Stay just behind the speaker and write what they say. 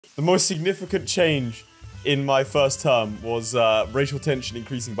The most significant change in my first term was racial tension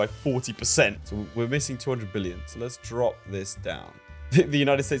increasing by 40%. So we're missing 200 billion. So let's drop this down. The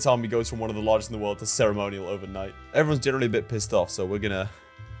United States Army goes from one of the largest in the world to ceremonial overnight. Everyone's generally a bit pissed off, so we're gonna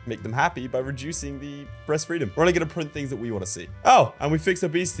make them happy by reducing the press freedom. We're only gonna print things that we want to see. Oh, and we fixed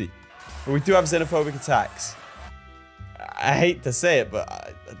obesity. But we do have xenophobic attacks. I hate to say it, but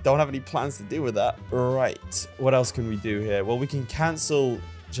I don't have any plans to deal with that. Right, what else can we do here? Well, we can cancel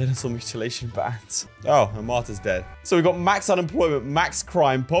genital mutilation bans. Oh, and Marta's dead. So we've got max unemployment, max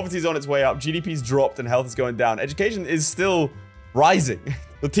crime, poverty's on its way up, GDP's dropped, and health is going down. Education is still rising.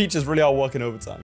 The teachers really are working overtime.